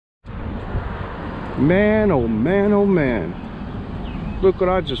Man, oh man, oh man. Look what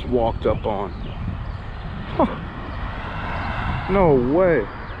I just walked up on. Huh. No way.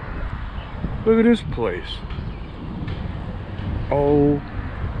 Look at this place. Oh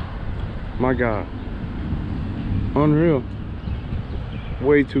my God. Unreal.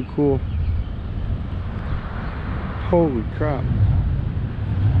 Way too cool. Holy crap.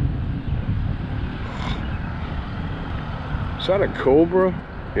 Is that a Cobra?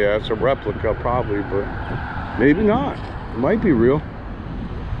 Yeah, it's a replica probably, but maybe not. It might be real.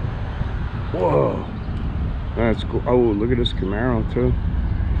 Whoa. That's cool. Oh, look at this Camaro too.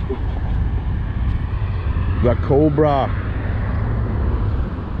 The Cobra.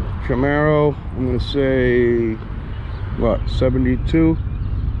 Camaro, I'm gonna say, what, 72?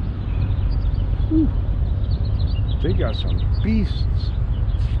 Whew. They got some beasts.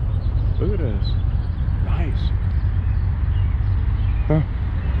 Look at this. Nice. Huh.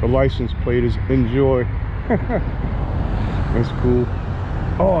 The license plate is enjoy. That's cool.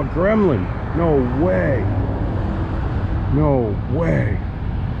 Oh, a Gremlin. No way. No way.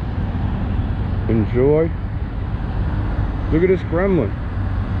 Enjoy. Look at this Gremlin.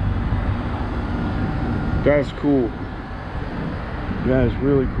 That's cool. That is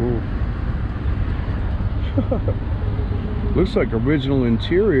really cool. Looks like original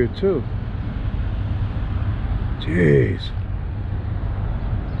interior too. Jeez.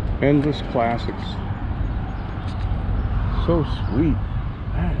 Endless classics. So sweet.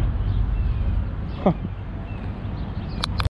 Man.